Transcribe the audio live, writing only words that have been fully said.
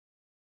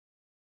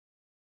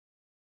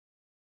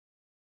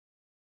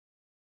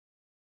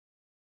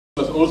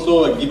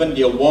also given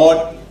the award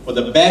for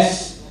the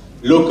best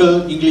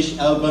local English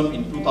album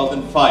in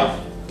 2005.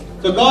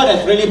 So God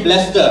has really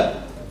blessed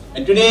her.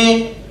 And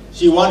today,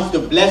 she wants to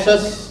bless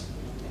us.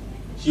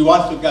 She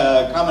wants to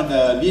come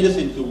and lead us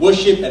into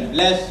worship and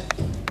bless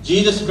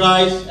Jesus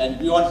Christ,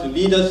 and He wants to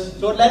lead us.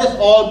 So let us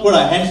all put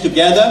our hands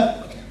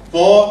together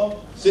for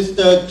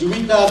Sister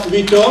Juwita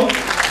Suwito.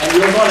 And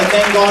we also want to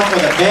thank God for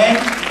the band,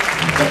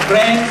 the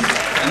friends,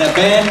 and the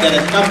band that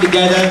has come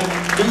together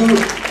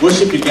to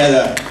worship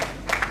together.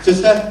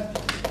 Sister,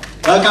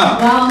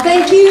 welcome. Wow,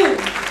 thank you.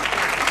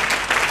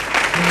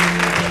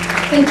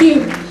 Thank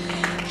you.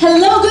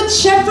 Hello, Good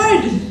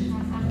Shepherd.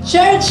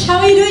 Church, how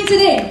are you doing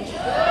today?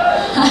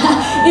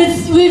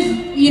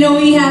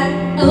 We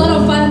had a lot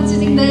of fun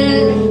sitting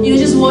there,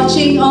 just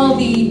watching all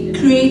the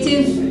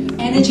creative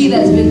energy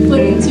that's been put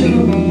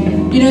into,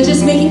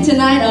 just making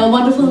tonight a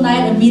wonderful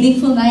night, a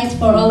meaningful night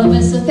for all of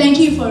us. So thank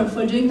you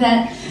for doing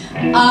that.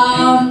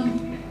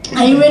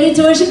 Are you ready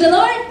to worship the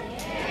Lord?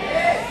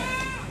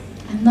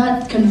 I'm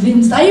not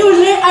convinced. Are you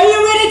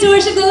ready to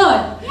worship the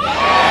Lord?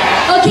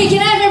 Okay, can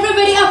I have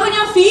everybody up on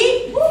your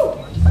feet? Woo.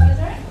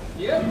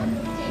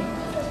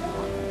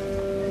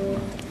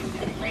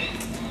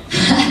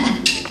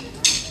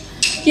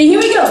 Okay, here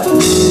we go.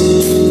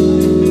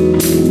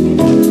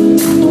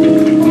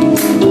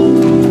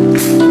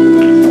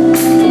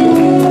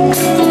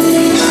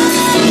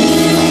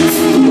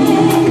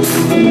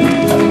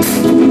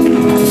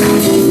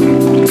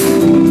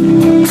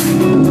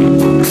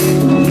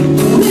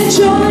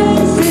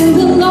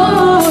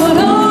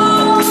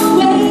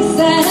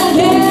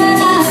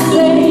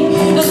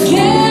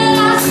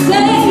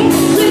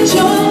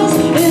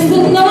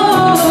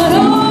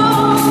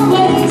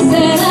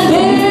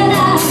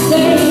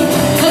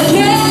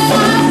 Again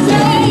I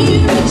say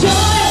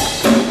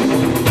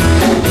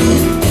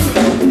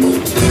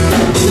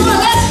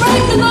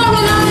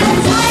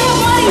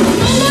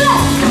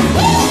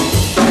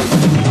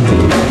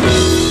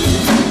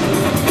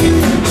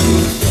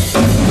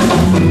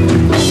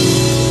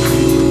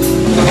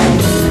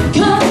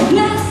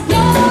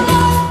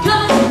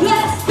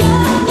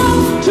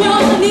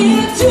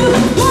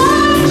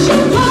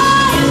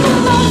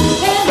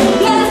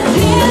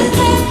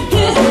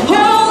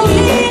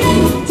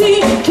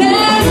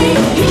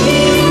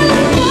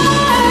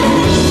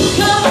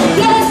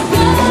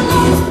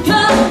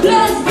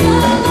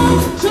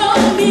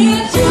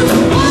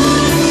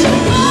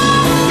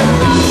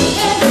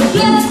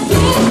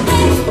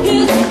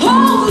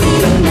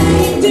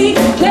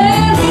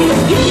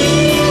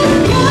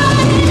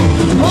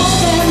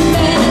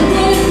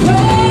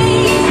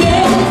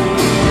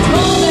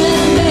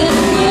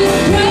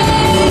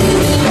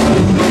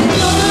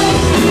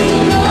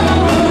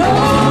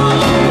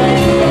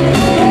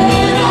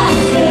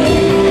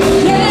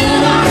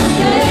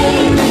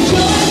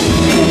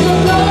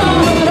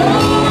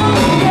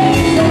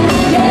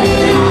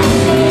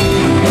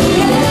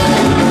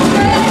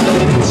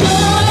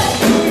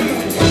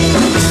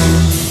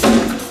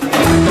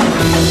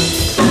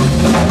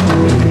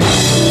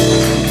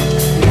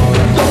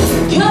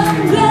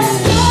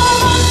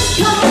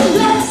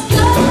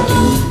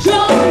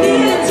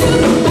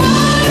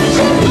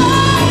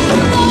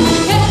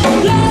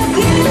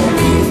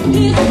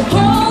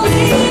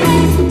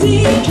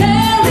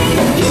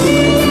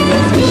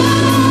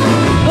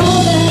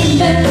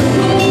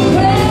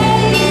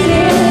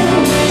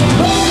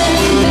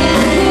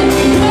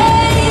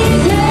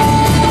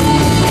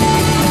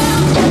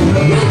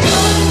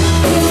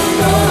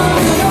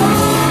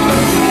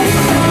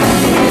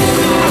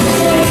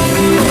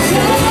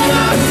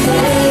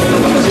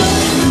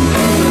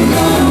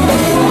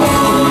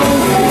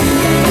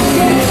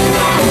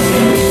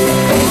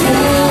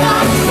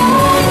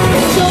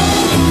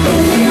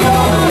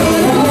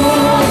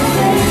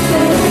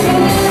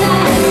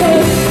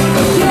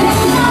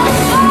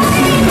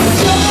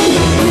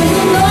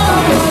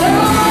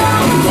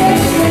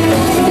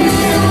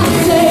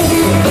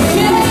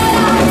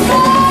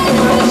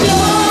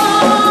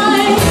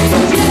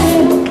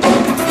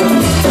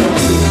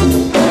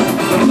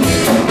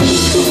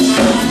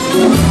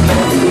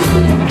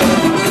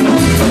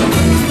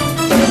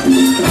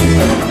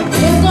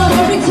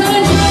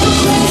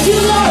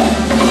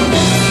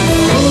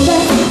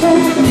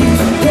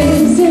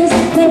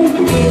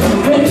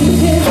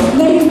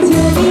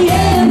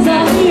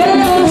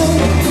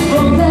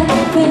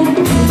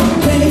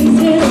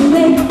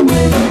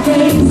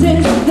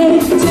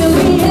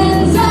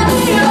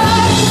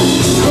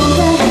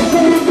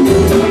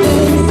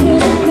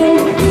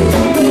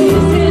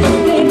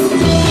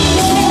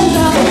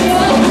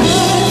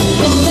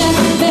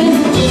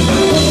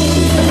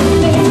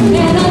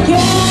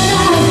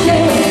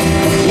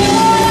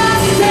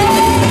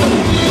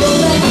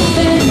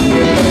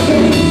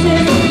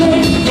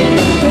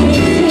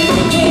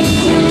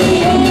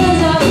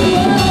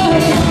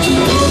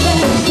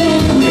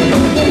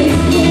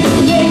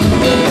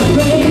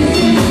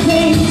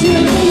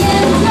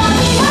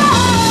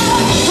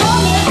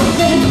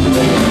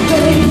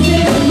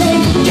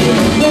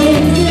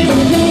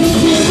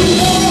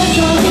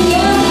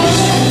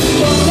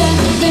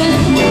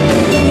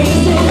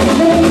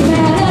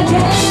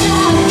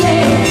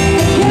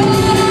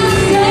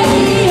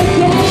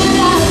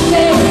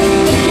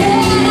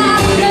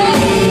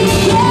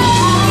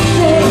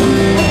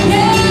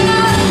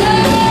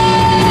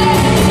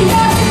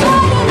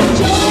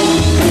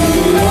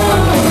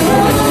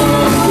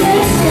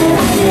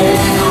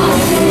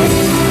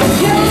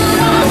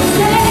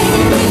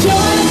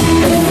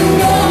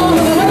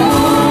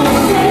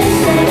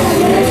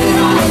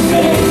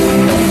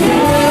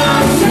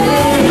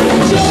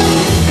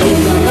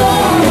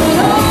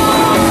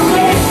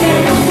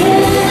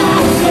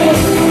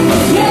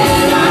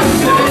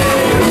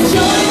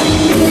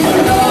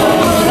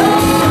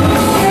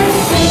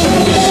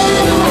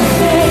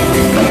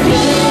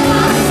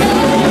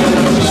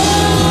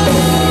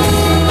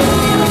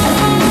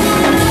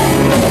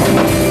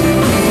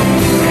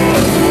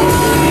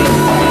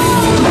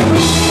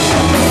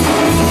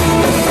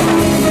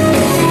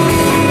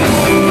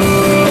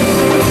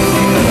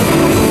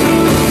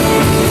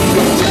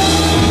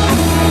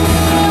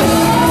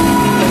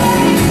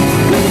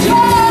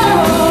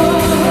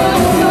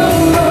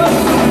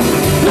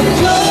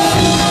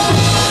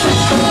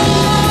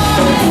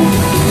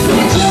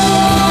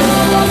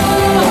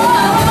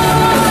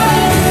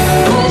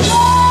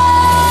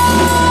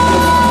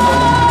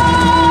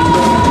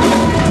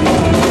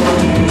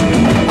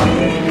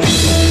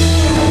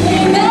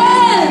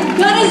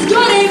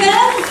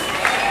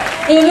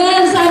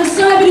I'm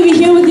so happy to be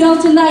here with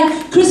y'all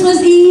tonight.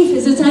 Christmas Eve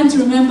is a time to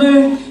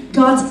remember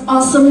God's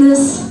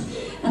awesomeness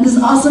and this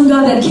awesome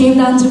God that came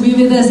down to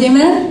be with us.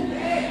 Amen?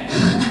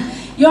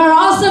 You are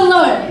awesome,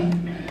 Lord.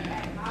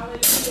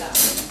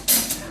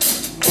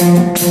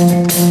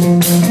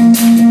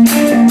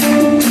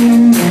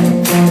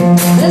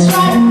 That's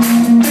right.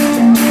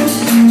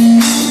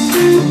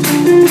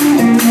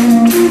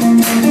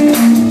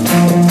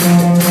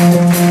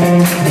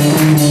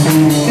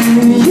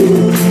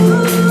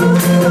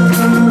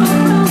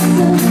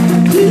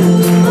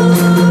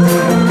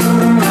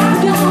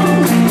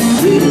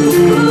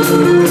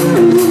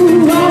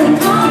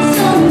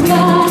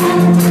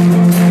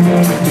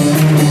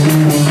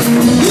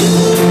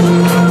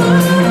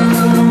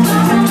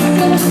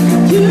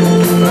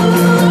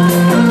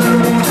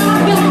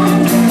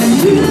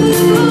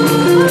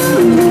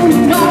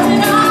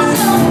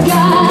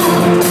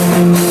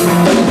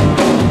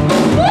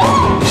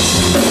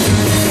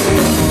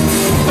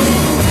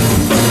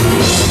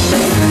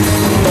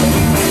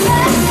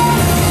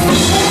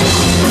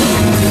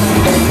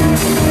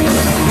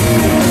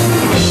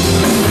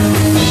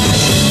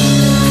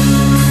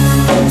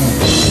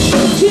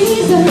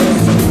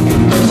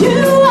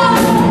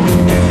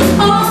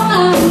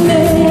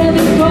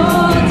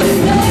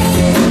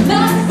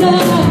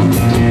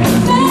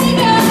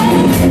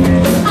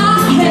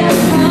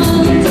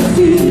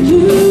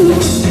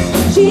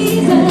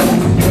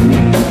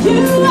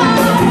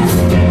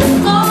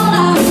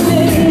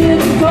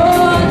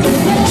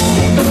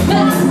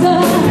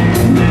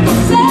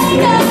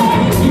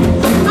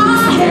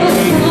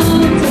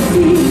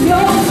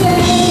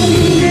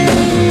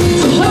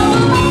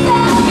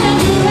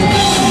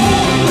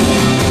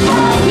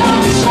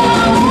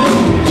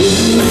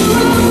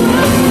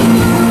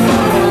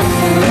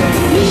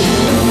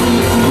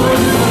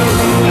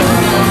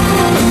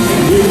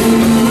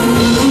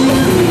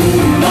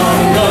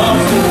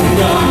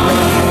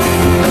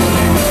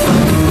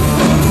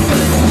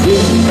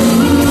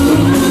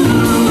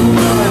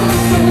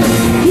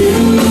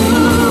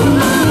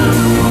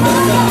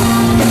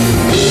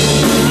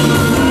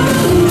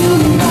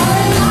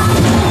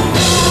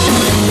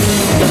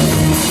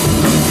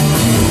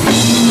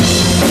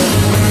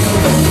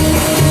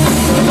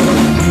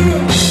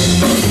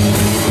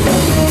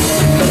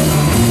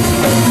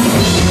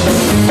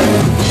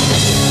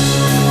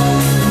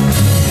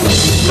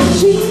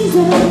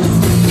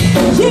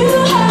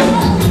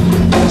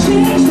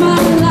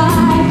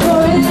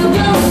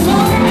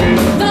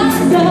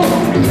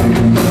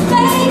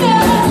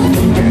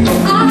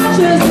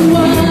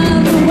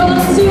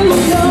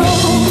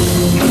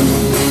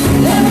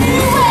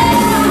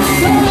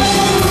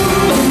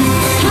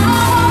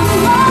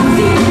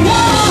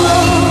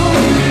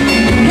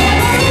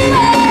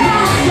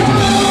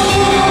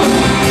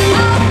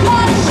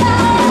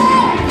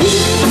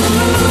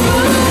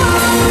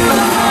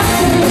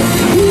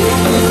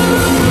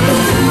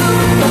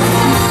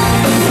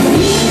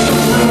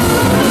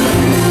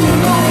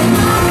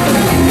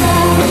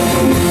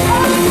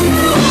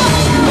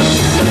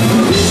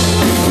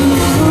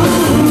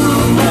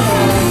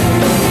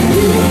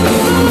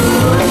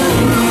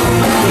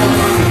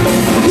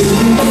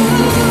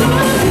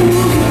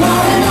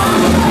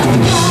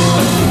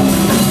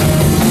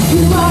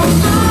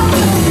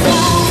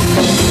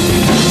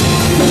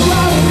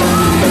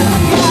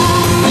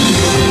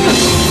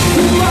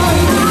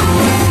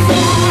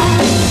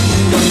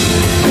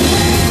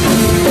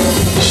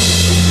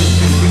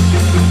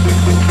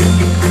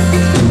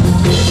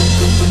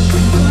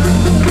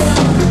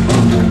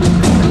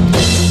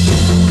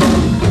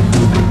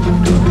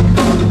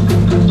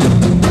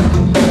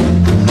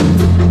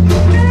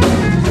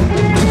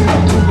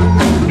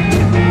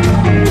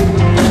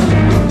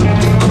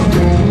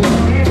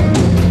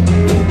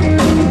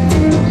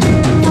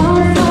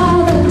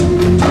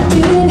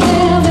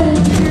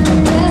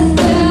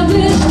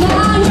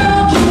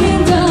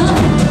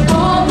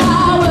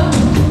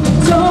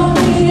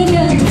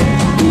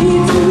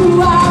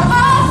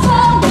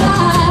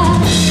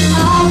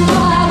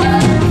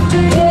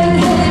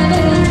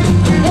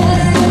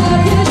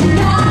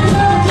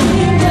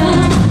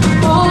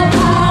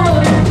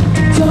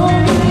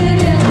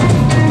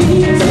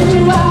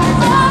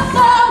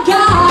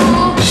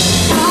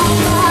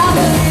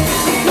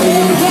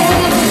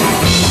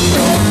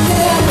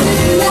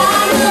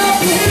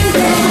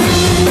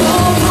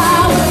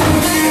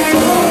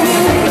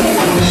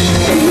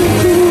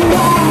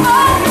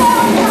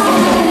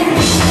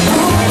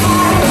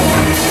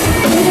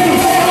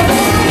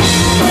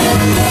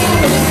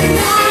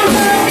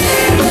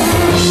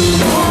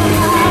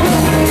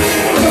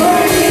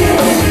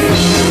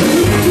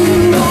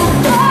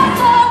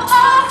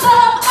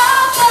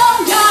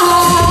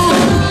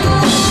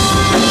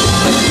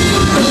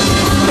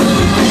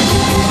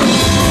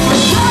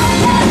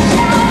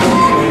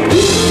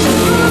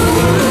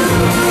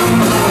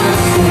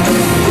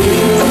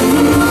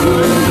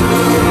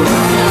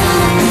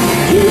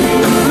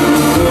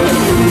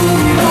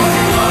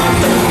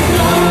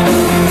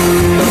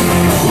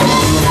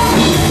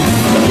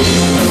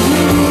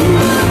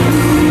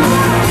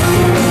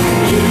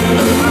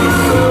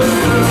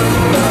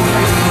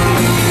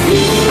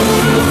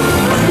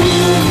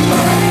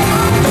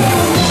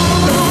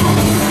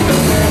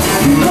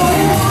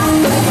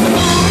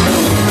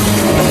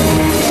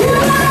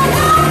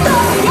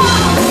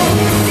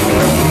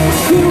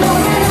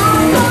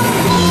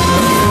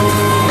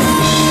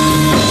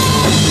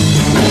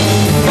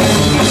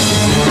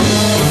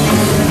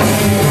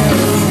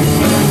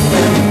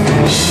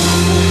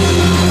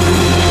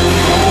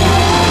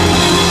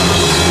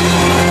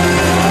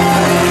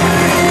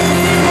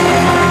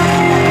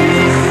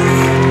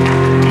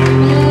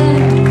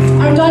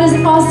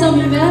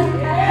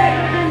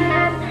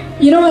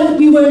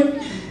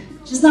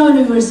 just now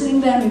when we were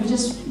sitting there, we were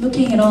just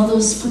looking at all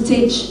those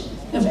footage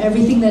of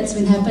everything that's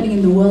been happening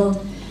in the world.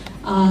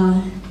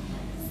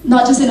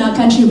 Not just in our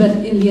country, but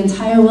in the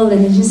entire world,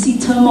 and you just see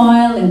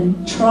turmoil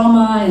and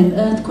trauma and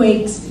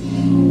earthquakes.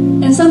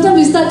 And sometimes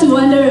we start to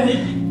wonder,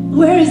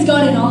 where is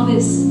God in all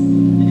this?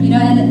 You know,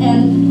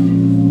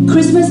 and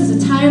Christmas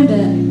is a time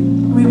that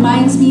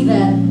reminds me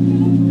that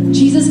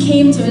Jesus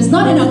came to us,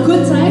 not in our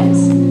good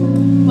times,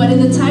 but in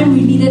the time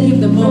we needed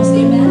Him the most.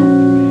 Amen?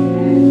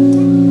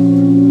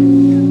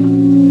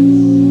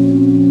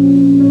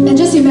 And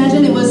just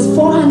imagine it was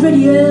 400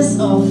 years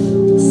of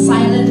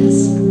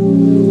silence,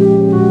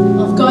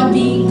 of God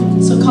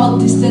being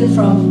so-called distant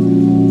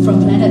from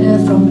planet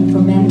Earth,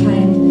 from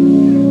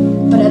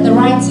mankind. But at the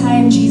right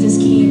time, Jesus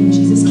came.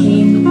 Jesus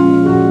came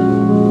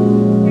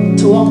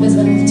to walk this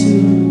earth,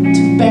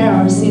 to bear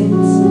our sins.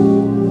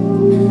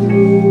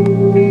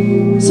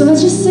 So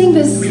let's just sing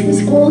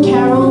this old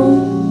carol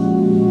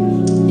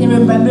in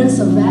remembrance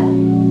of that.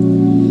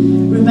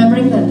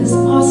 Remembering that this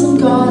awesome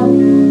God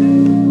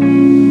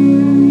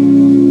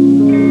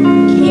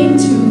came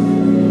to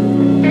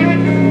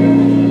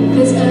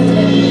this earth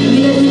and we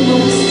needed Him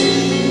most.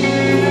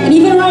 And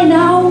even right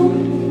now,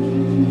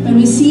 when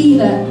we see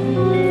that,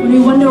 when we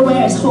wonder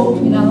where is hope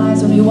in our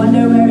lives, when we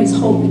wonder where is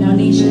hope in our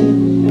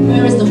nation,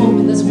 where is the hope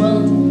in this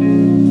world,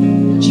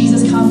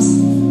 Jesus comes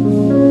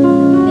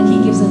and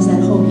He gives us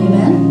that hope.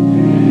 Amen?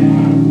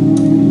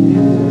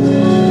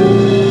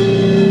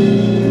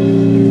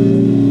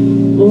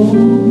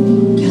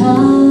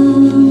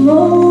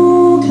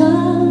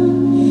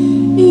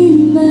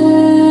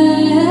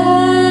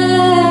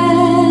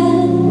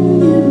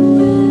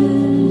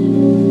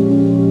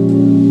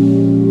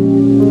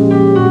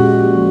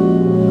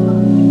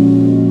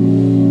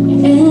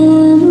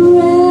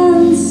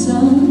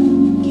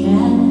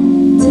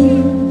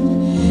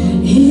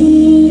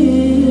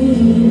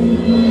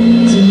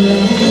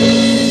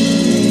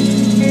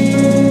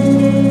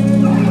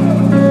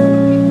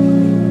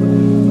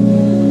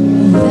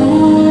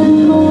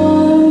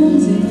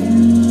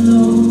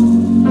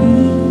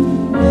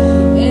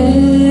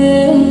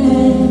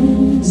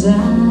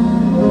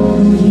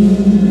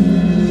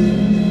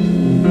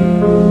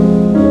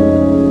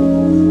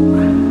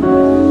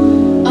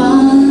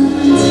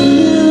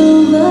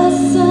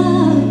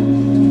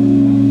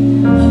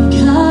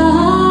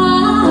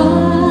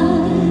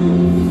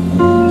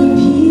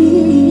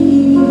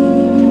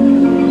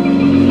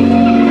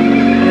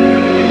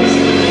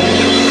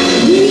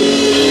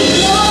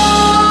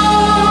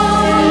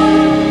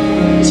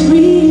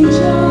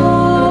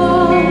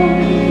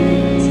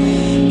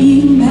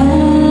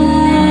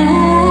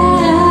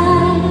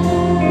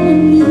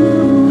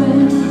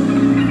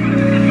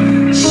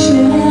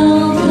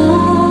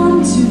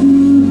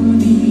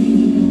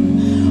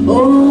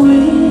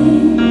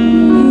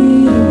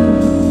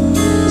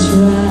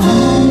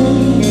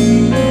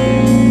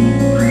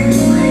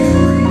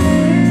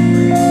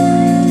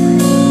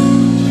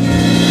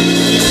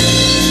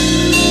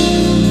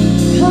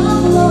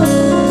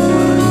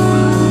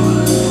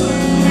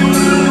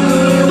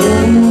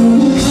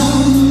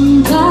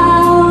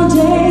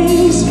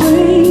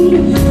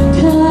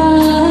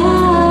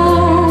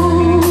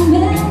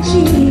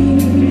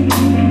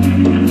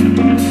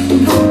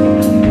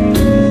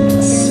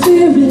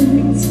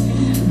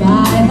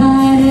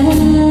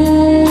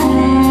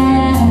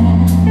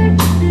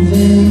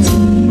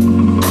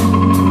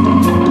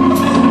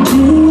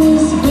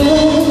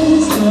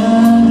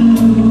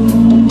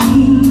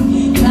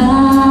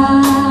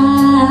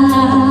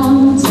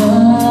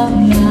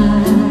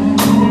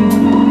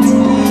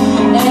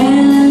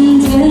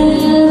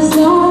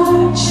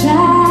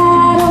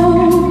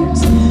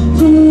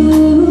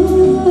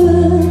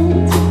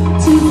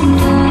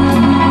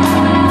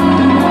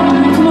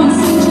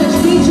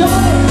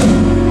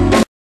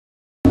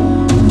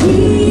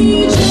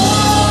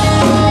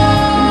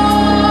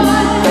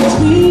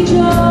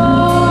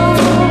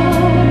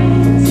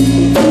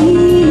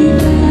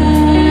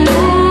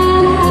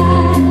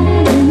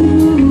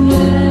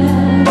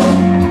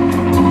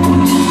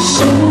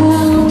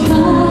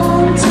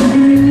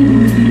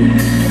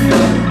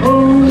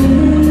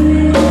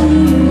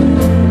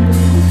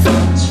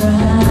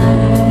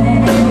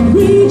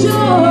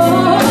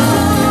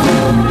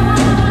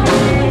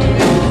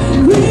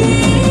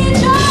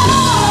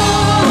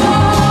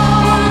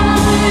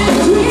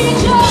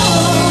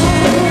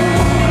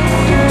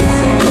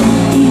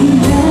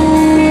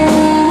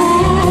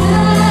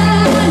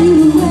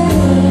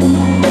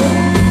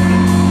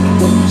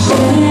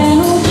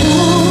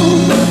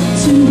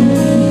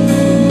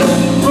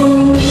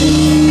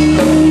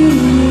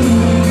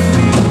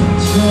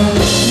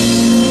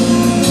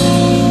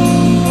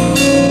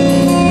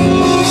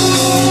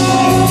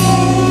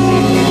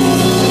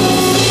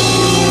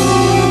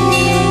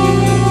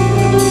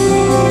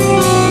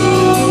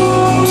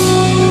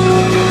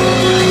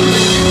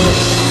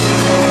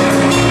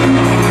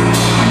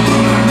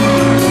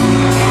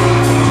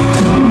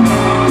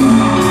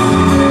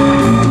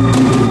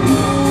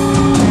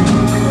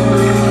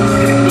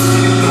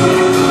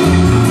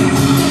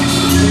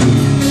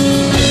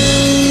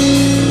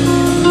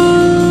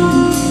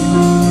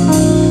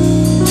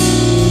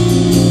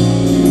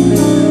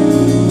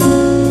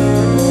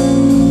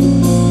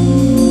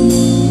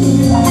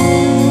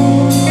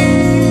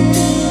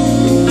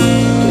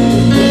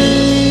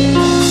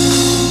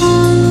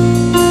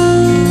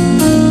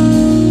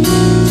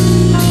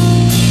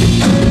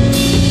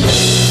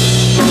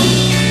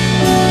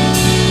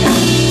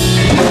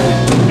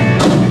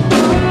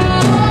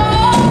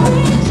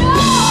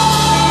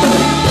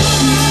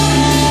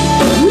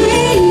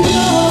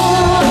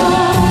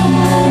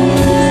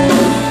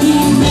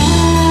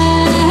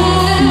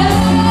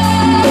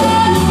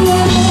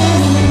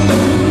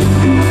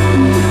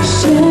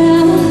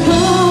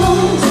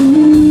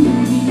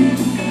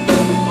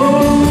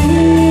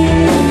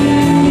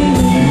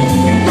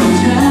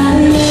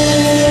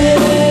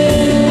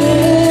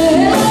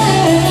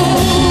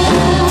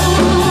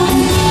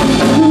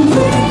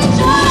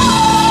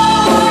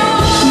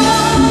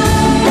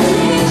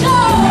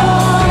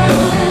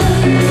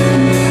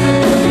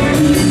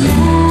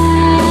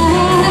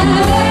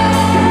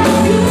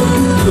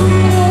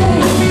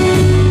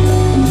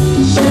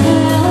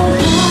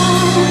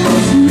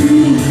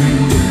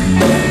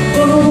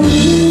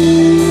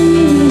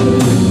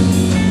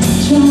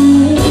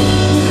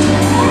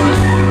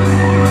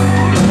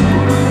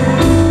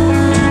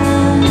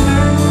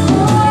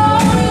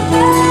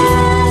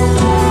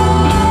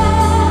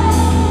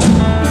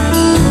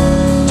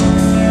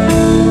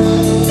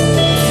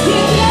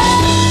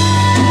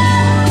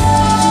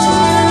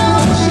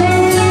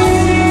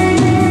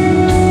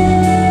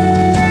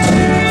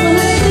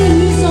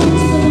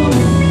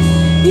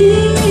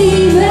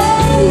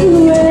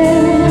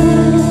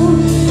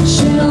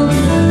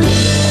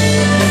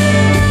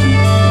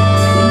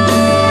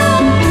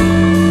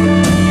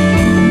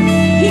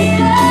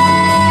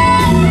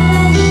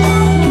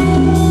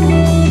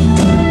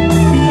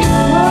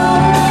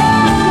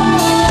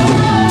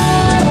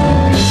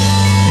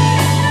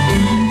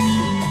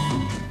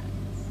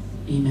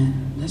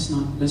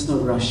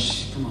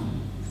 rush. Come on.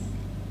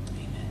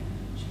 Amen.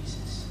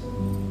 Jesus.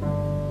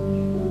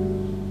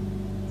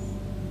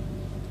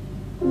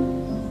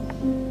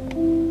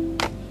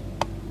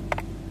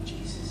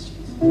 Jesus.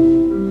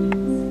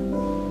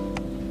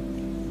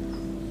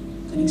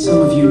 I think some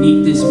of you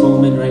need this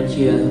moment right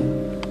here.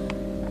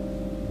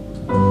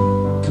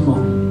 Come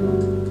on.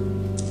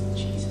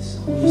 Jesus,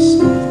 Holy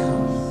Spirit,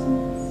 come.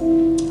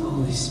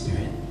 Holy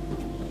Spirit.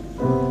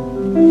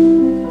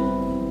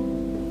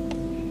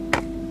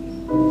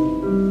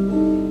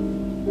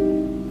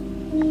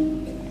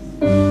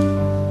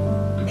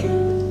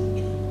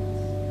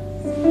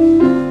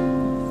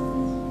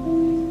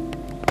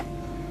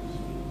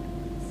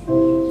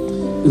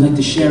 We'd like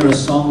to share a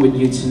song with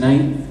you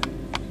tonight.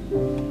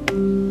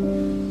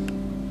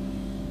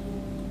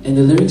 And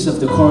the lyrics of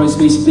the chorus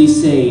basically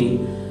say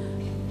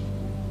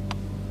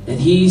that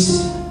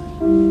He's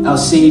our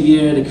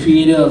Savior, the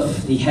Creator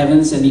of the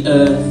heavens and the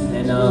earth,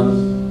 and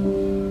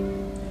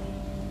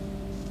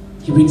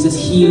He brings us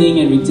healing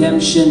and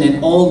redemption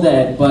and all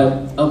that,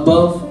 but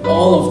above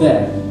all of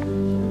that,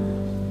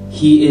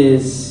 He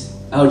is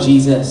our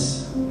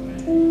Jesus.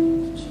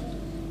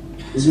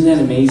 Isn't that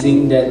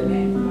amazing that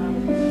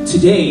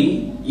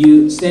today,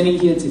 you standing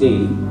here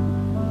today,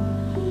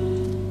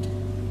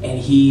 and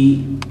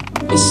He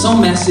is so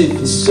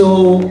massive,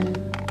 so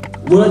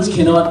words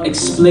cannot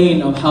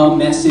explain of how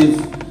massive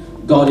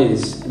God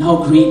is and how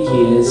great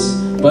He is,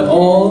 but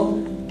all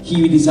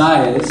He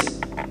desires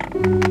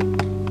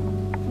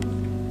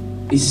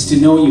is to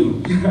know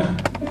you,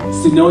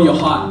 is to know your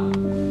heart,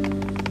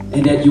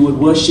 and that you would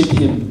worship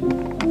Him.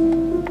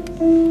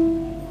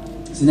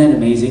 Isn't that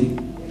amazing?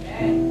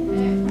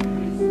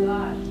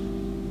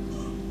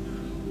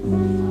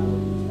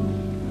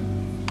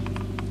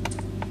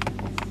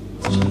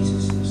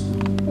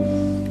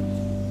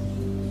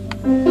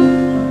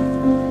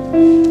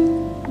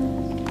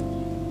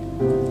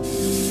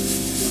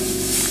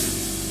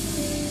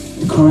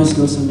 The chorus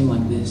goes something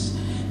like this.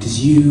 'Cause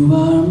you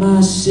are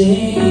my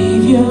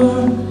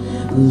Savior,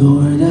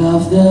 Lord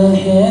of the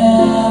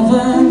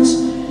heavens,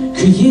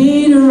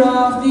 Creator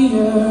of the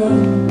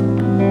earth,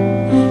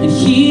 and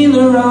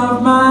Healer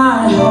of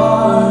my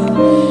heart.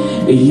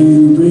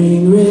 You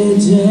bring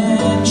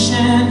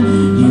redemption,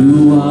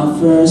 you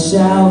offer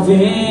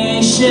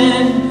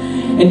salvation,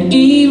 and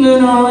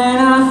even when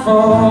I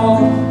fall,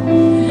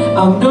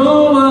 I'll know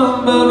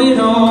above it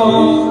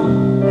all.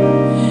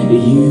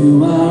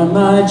 You are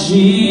my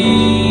Jesus.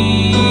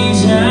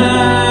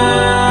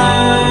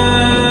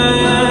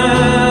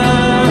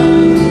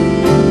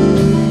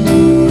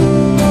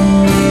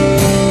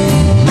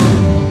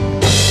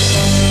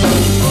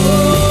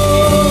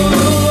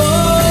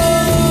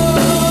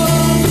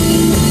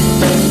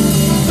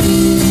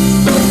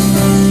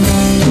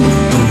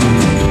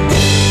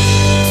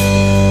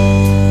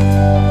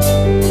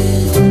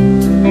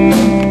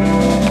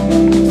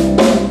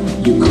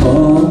 You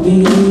call me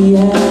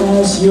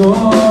as your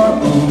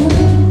own.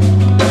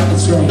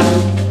 That's right.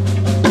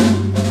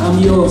 I'm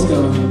yours,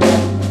 God.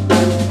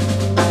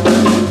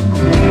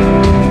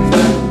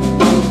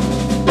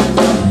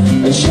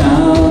 A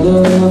child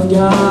of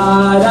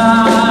God,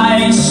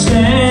 I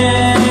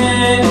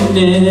stand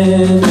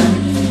in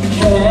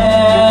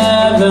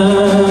heaven.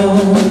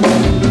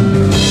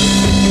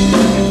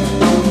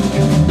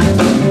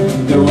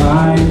 Though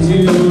I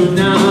do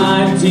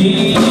not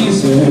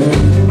deserve,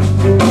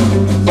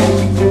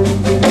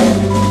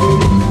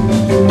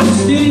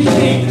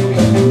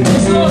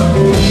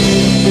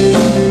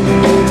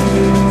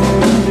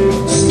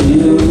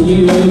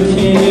 you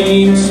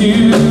came to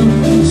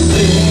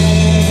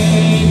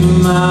save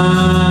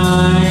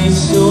my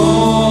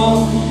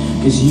soul.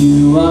 'Cause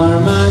you are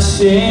my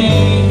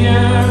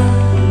Savior,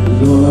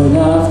 Lord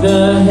of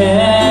the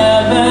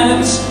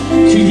heavens,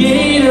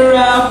 Creator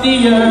of the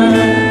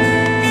earth,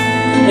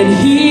 and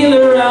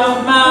Healer of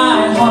my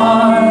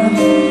heart.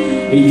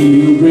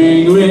 You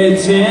bring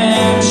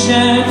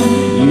redemption,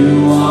 you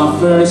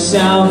offer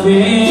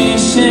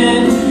salvation,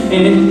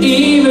 and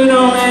even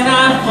when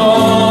I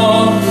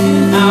fall,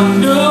 I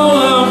know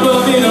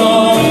above it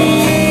all.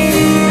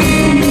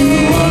 You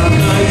are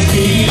my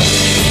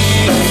Jesus.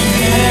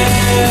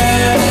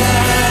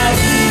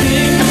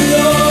 Thank you,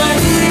 Lord.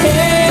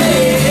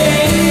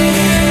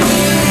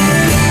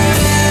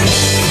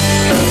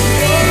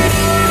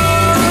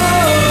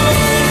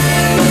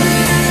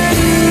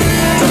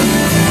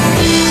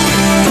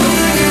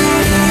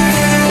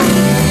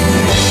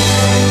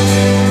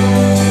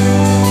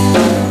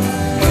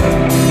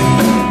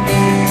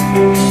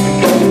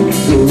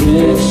 The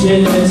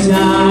riches I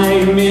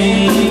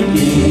make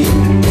it,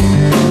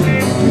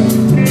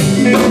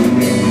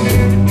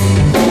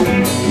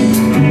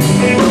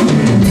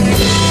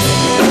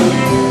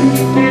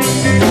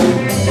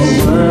 a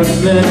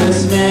worthless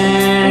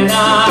man I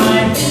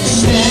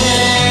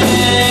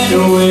stand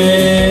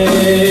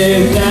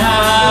without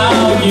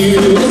you.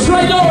 That's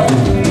right, Lord.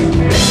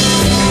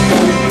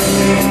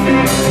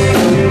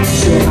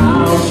 So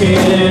how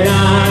can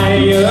I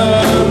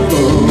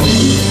approach?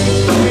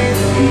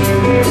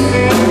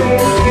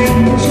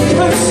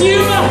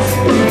 Consume us.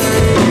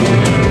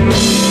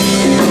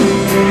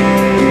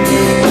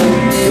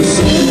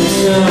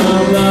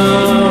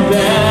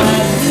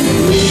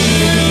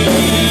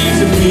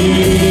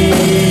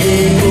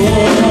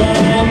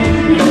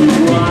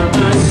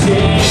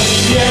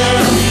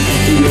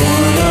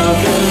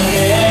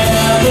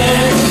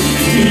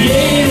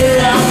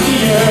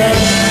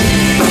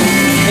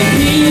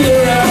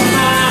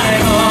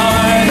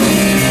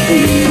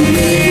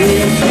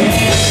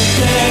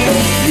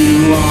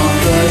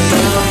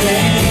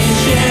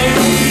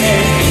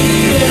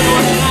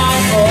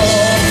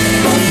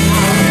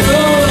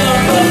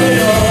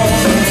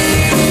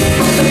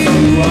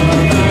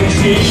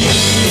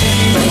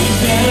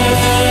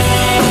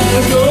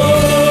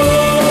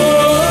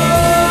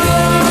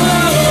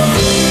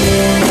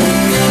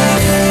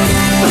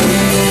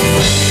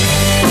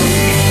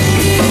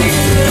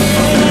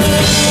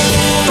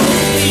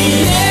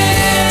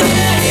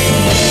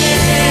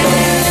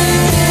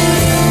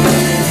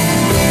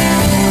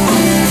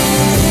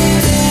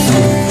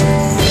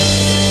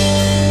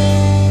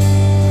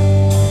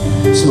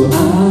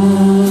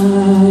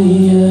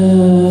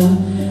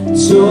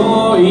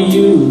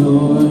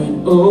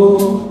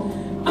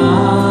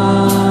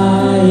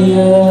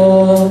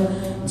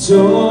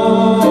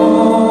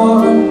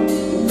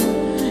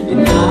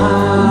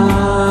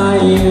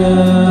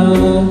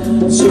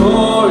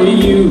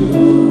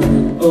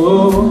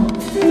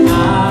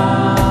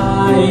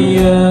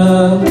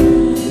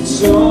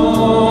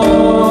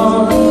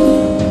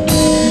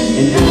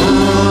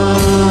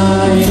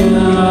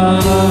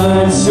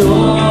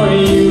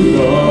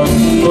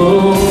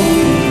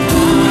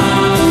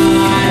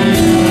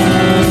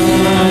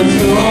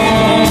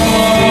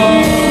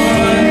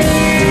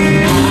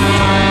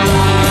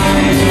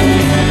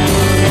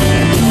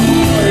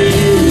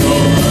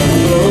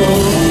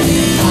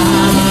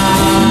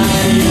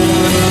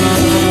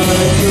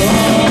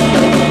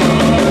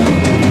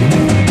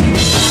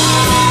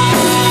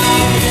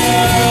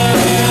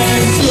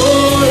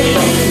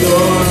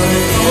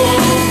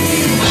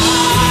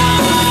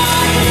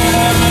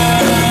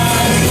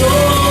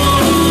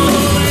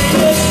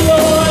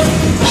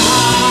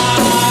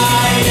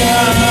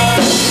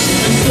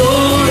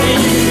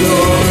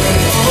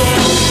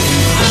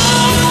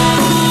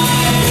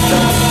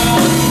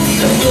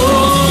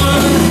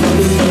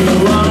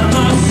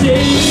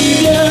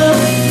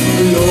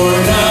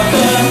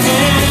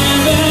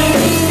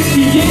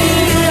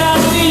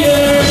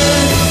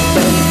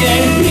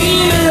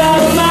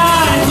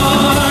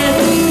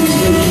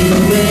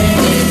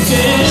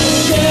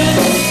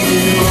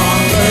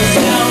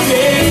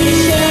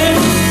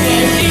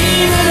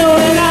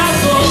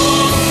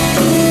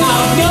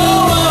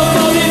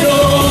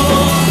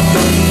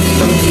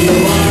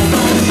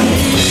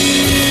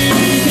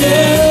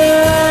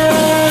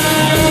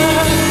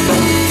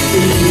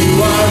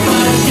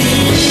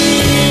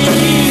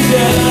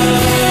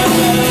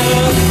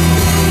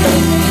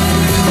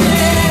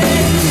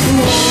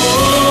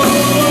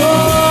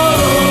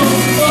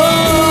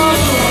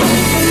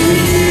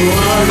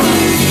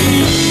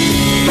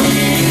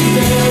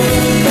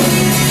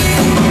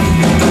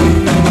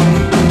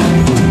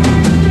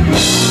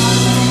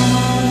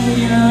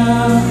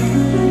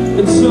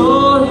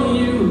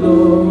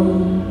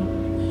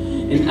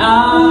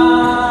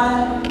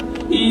 I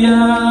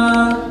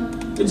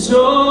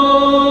adore,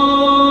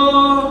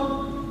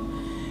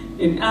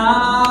 and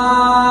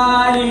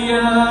I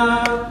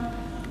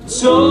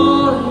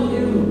adore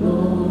you,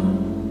 Lord,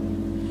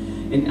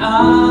 and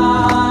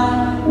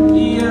I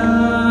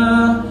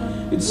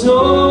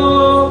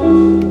adore.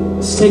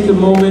 Let's take a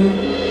moment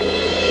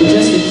with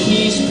just the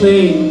keys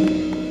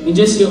playing in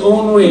just your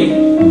own way,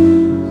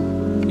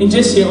 in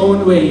just your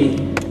own way.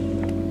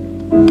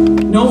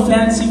 No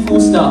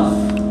fanciful stuff.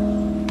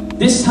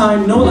 This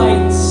time, no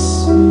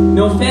lights,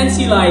 no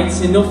fancy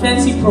lights, and no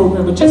fancy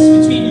program, but just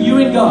between you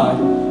and God,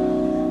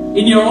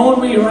 in your own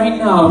way right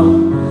now.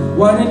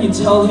 Why don't you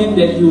tell Him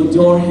that you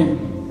adore Him?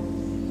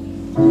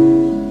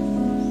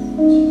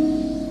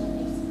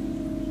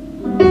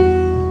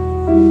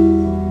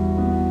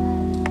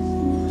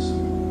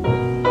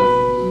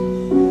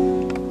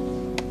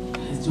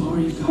 I adore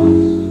you, God,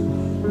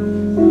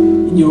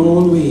 in your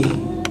own way.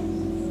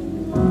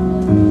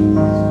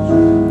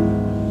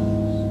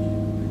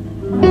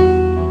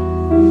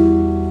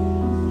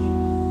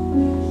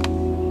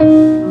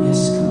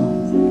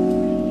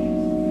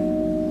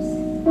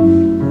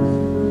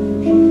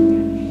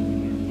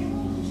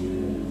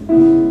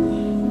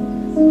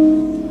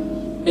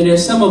 And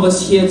there's some of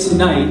us here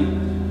tonight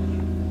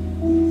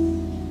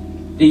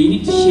that you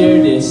need to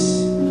hear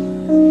this.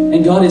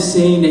 And God is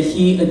saying that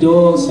He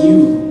adores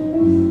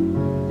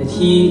you, that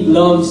He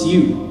loves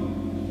you.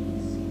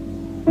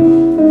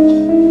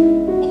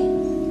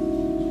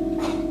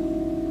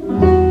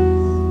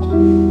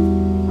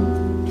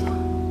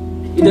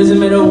 It doesn't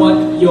matter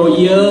what your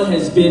year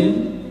has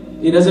been.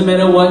 It doesn't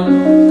matter what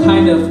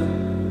kind of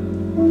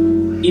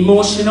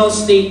emotional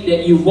state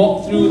that you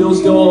walk through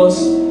those doors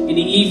in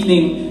the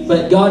evening.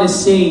 But God is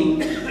saying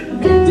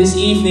this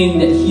evening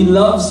that He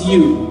loves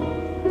you.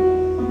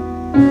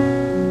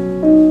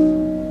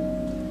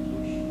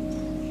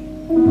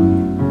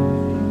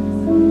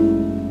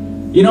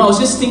 You know, I was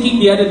just thinking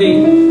the other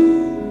day,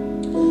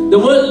 the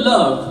word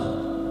love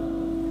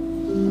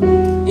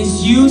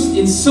is used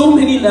in so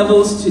many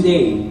levels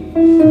today.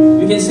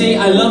 You can say,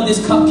 I love this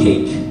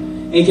cupcake.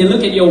 And you can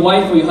look at your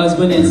wife or your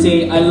husband and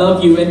say, I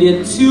love you. And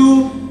they're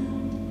two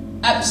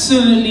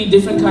absolutely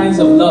different kinds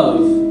of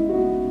love.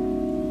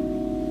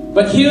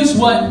 But here's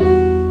what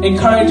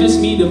encourages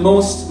me the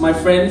most, my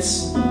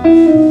friends.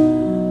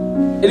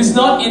 It is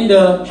not in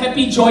the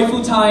happy,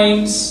 joyful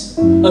times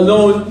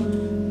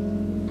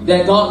alone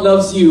that God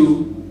loves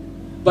you.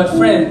 But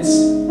friends,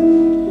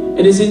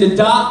 it is in the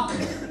dark,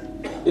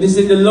 it is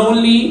in the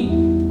lonely,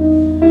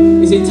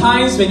 it's in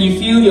times when you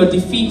feel you're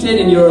defeated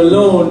and you're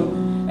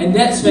alone. And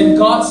that's when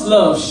God's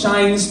love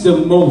shines the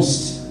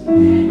most.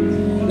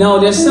 Now,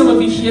 there's some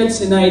of you here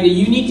tonight that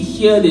you need to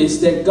hear this,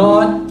 that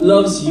God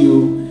loves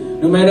you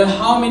no matter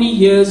how many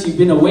years you've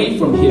been away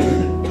from Him.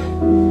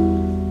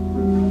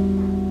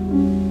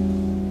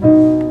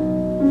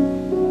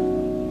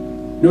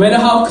 No matter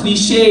how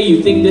cliche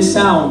you think this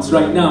sounds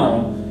right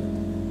now.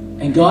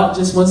 And God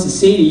just wants to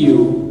say to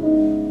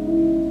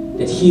you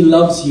that He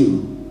loves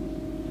you.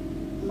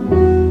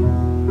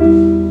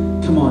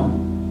 Come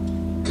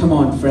on. Come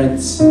on,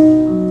 friends.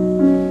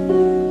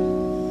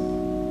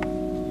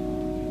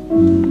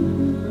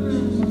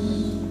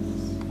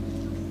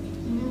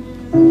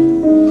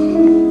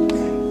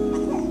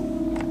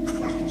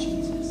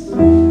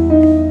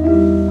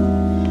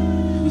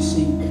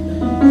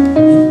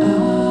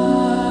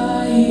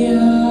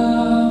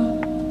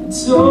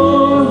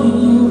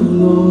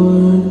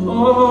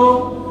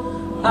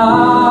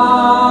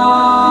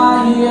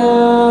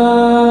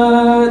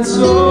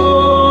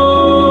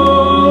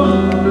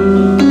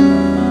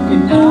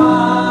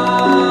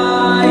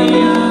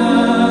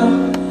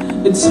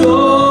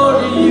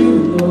 Adore you,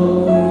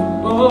 Lord,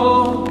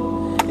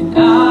 oh, and I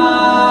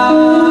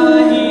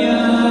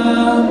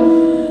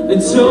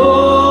adore.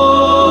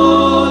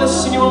 Let's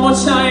sing it one more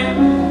time.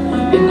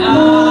 And I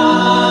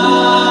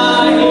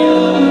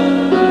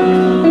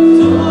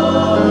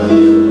adore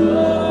you,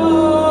 Lord.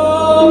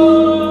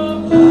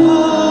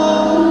 I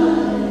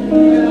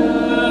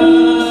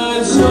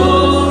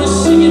adore.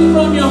 Sing it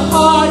from your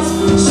heart.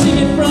 Sing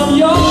it from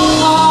your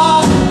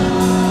heart.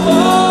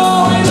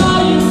 Oh, and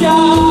all you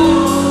got.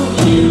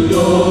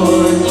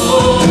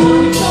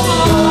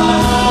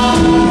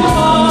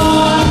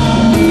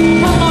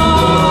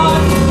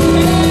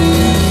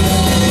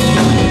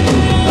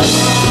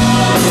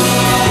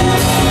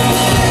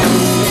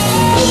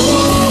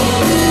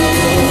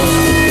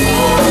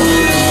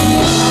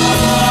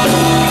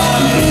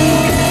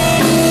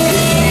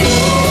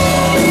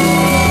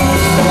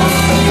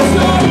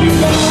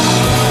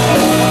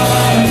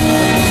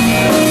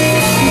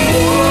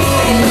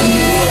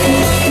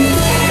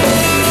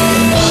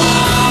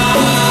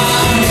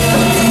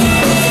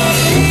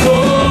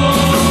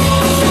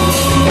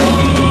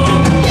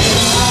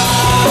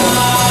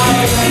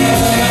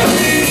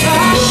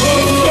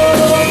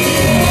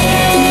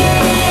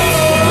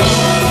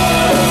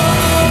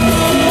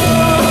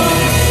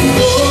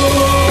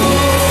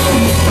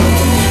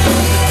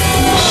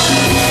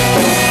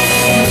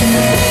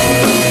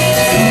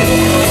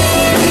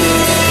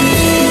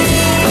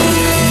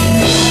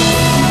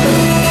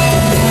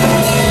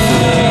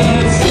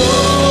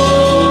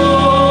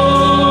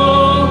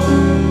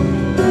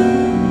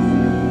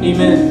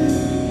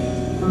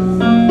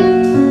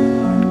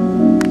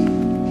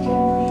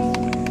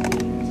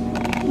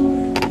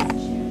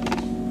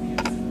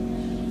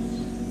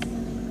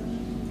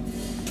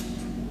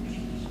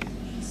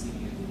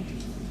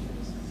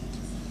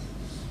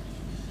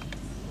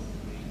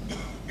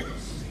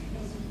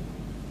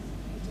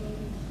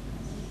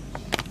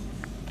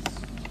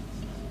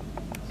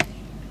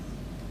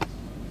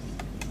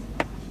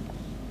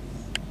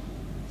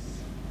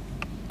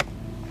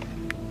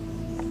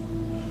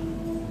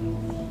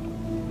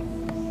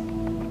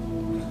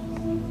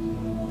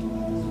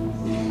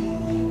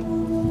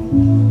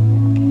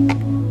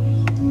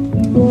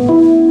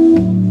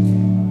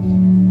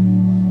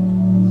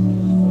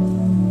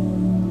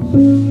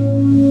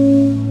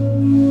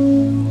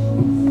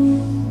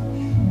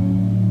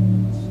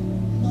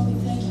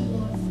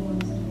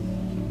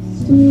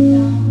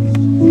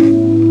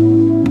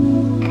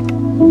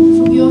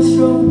 from your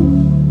throne.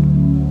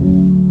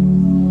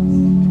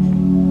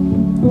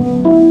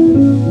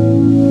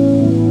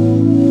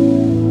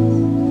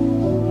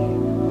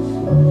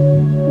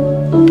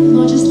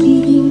 Lord, just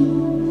leaving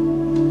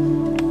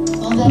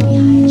all that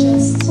behind,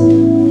 just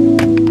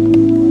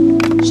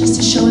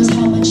to show us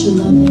how much you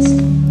love us,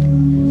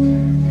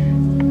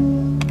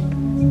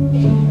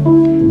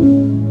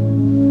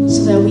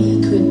 so that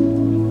we could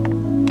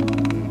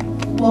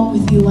walk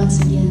with you once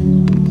again.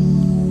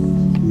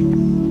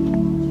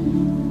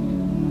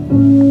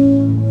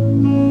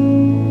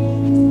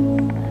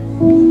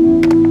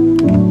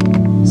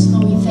 So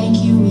Lord, we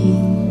thank you, we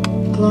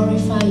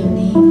glorify your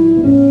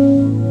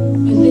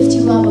name. We lift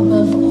you up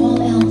above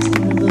all else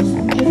and above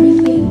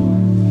everything,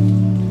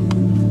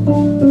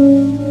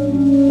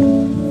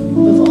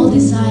 above all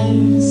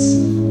desires.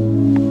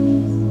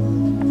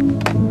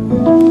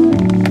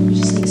 We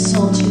just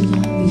exalt you,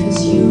 God,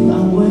 because you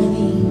are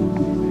worthy.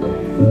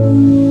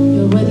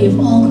 You're worthy of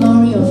all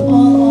glory, of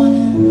all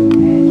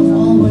honor, of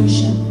all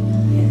worship.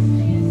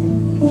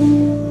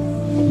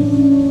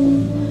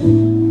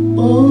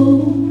 Oh,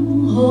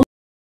 holy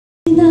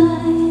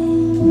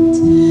night,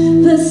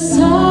 the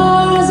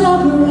stars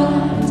are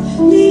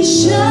brightly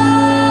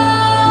shining.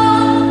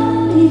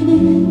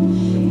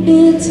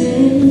 It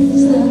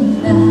is the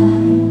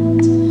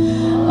night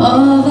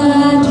of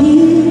our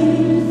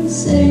dear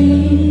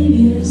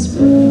Savior's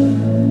birth.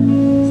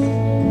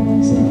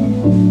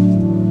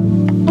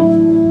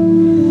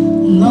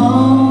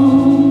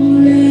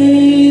 Long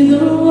lay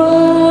the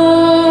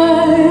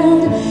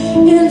world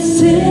in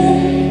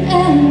sin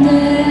and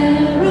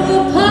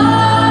error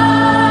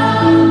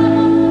pining,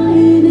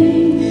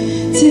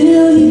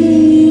 till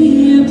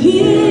He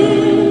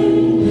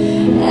appeared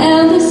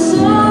and the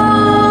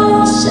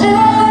soul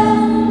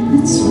shared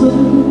its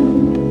worth.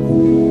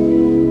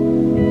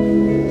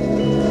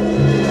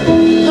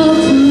 A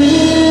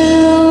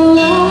thrill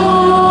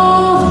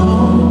of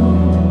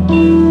hope,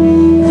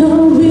 the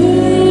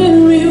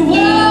weary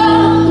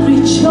world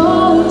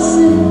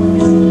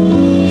rejoices,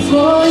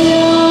 for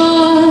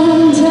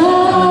yonder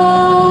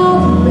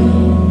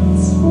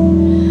breaks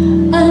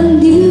a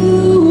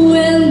new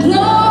and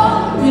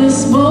glorious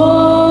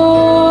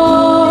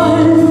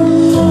morn.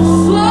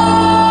 Fall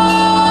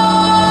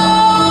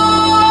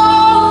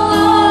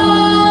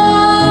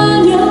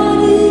on your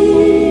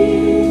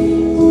knees,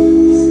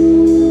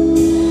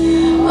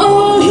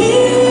 oh,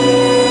 hear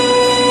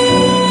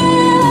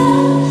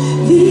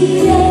the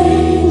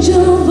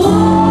angel voices.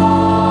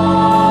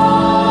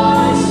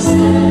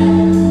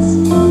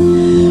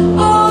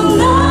 Oh,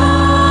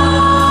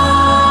 night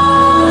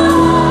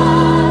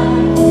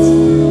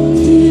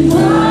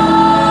divine,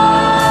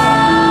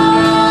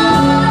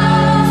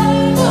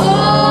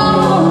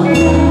 oh,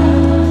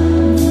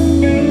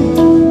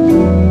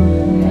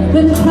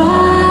 when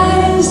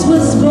Christ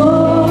was born.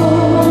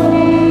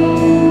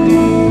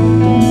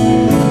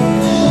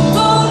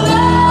 Oh,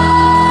 night,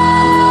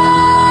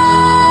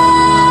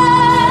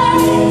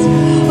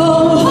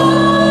 oh,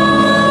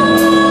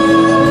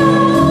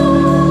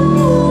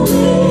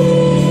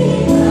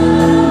 holy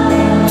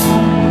night,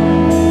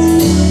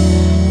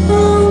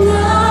 oh,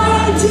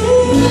 night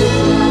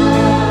divine.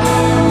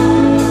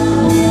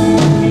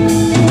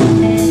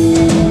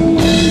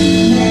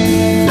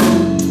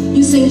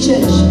 You sing,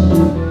 church.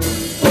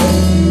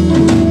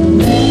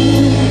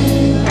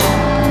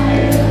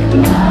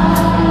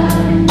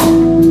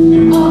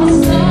 All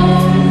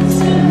souls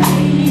to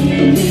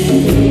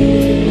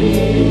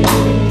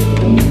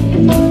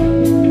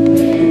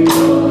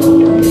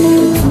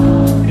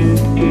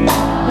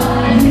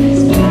by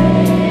His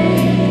grace.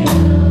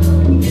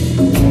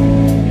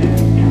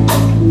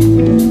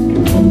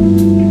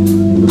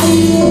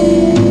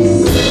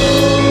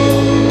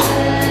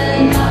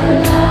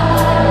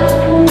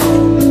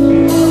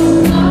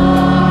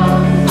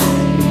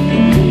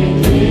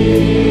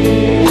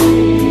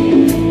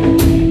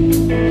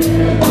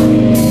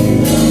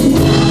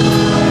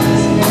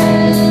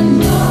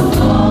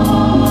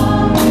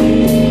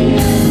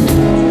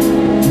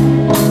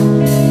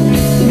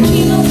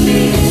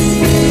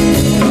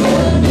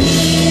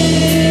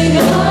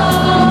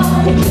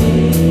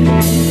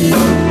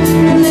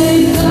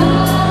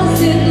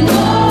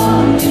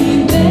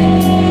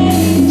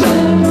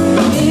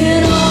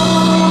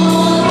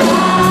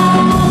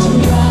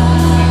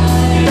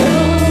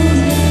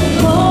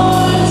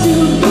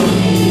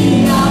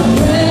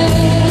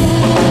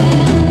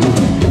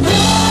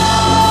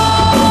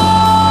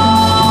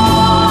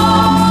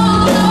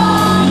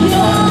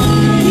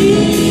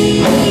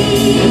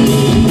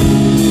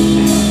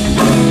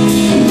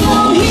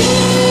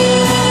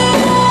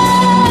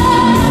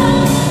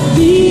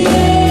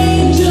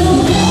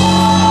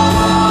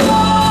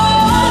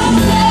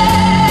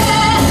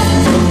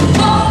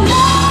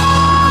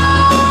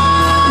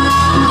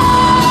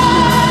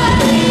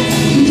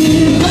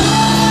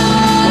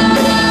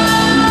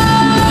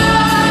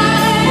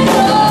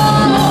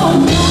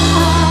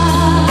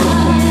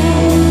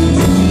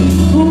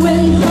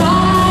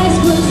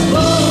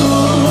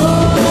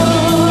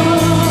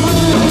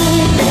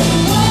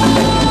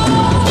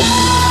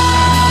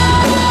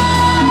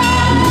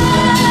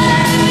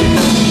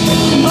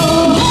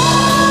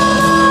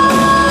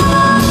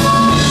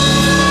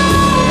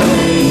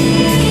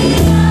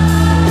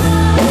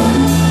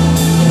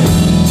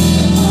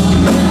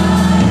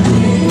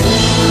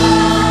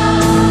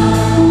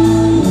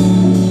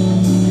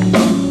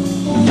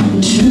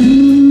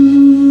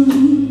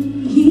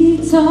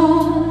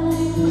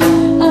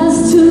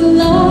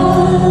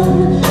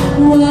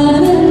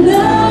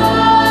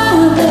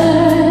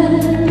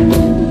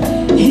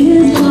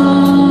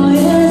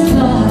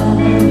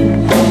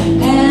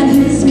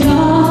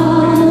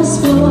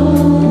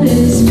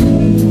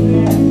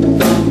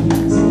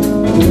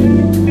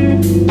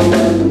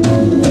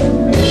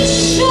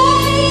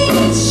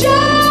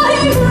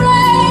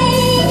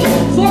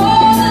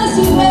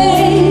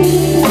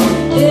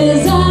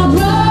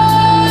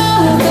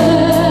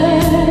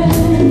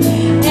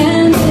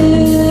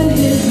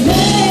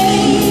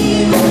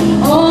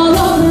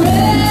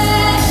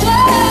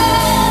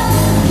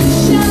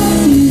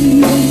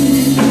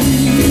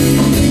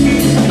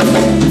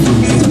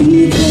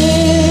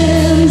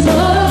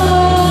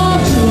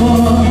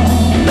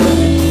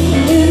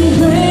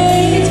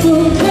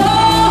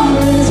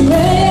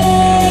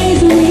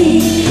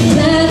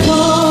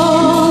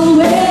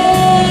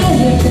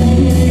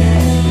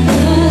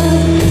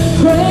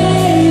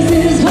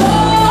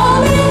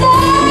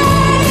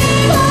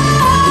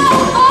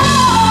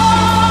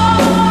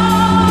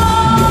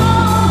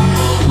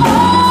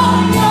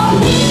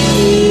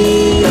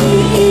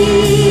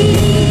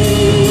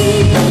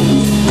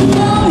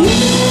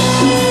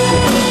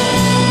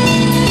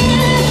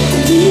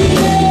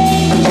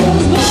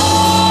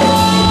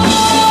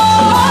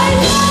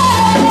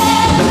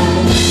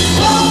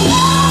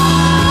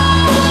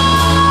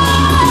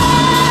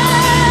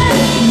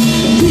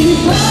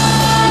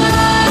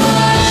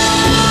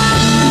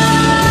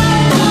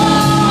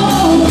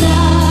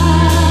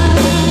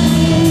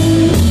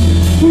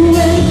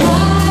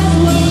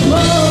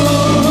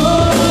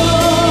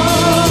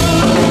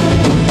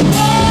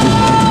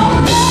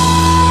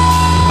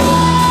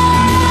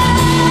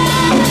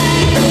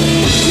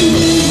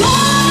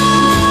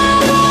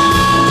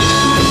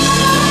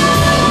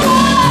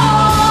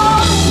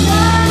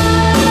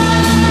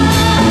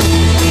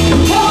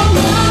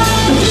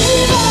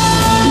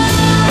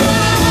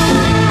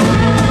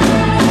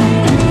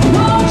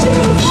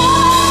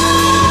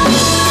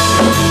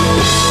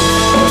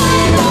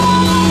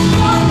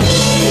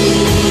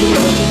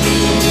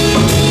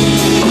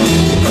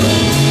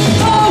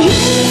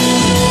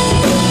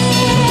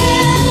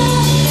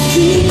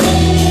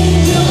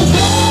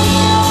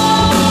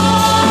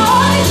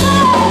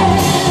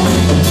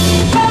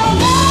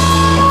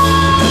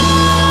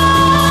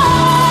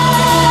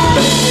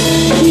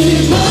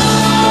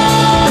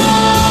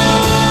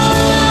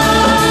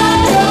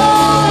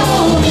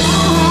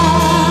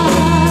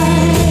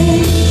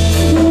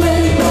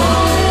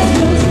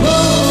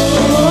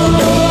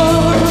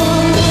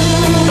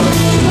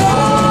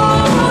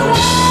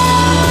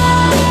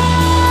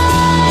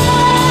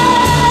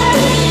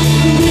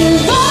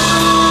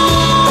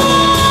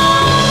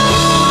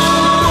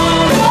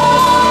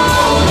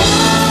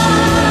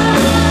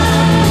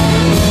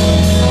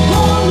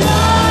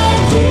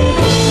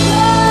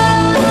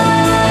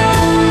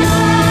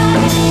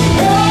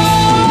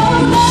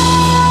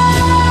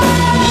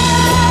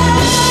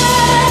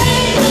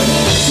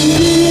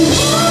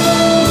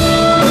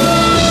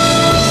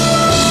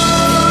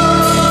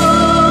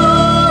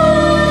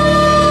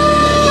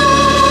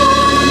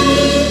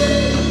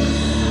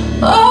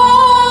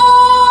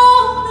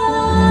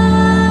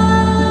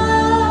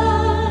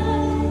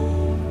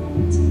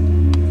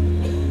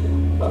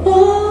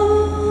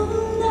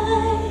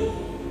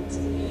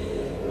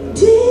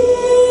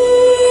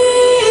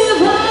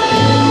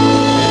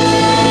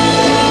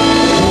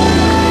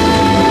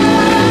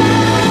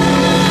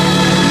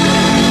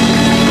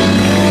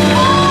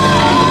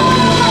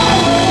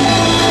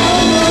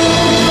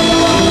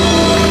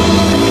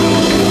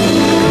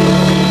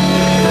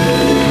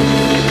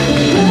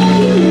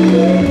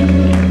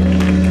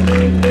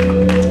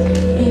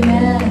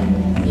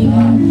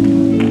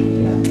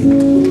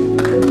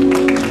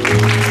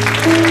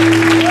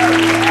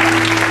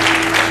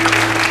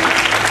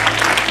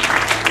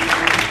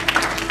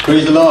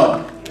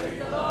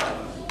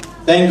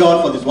 thank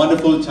God for this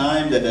wonderful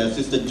time that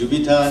Sister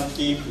Juwita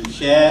came to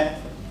share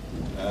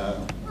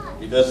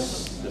with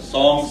us the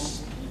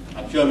songs.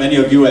 I'm sure many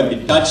of you have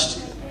been touched.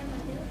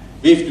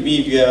 Wave to me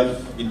if you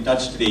have been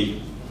touched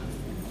today.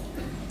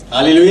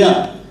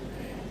 Hallelujah.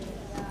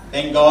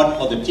 Thank God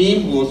for the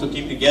team who also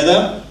came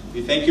together.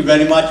 We thank you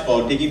very much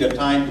for taking the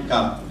time to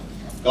come.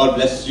 God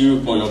bless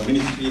you for your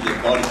ministry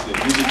that God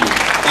is using you.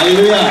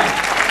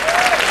 Hallelujah.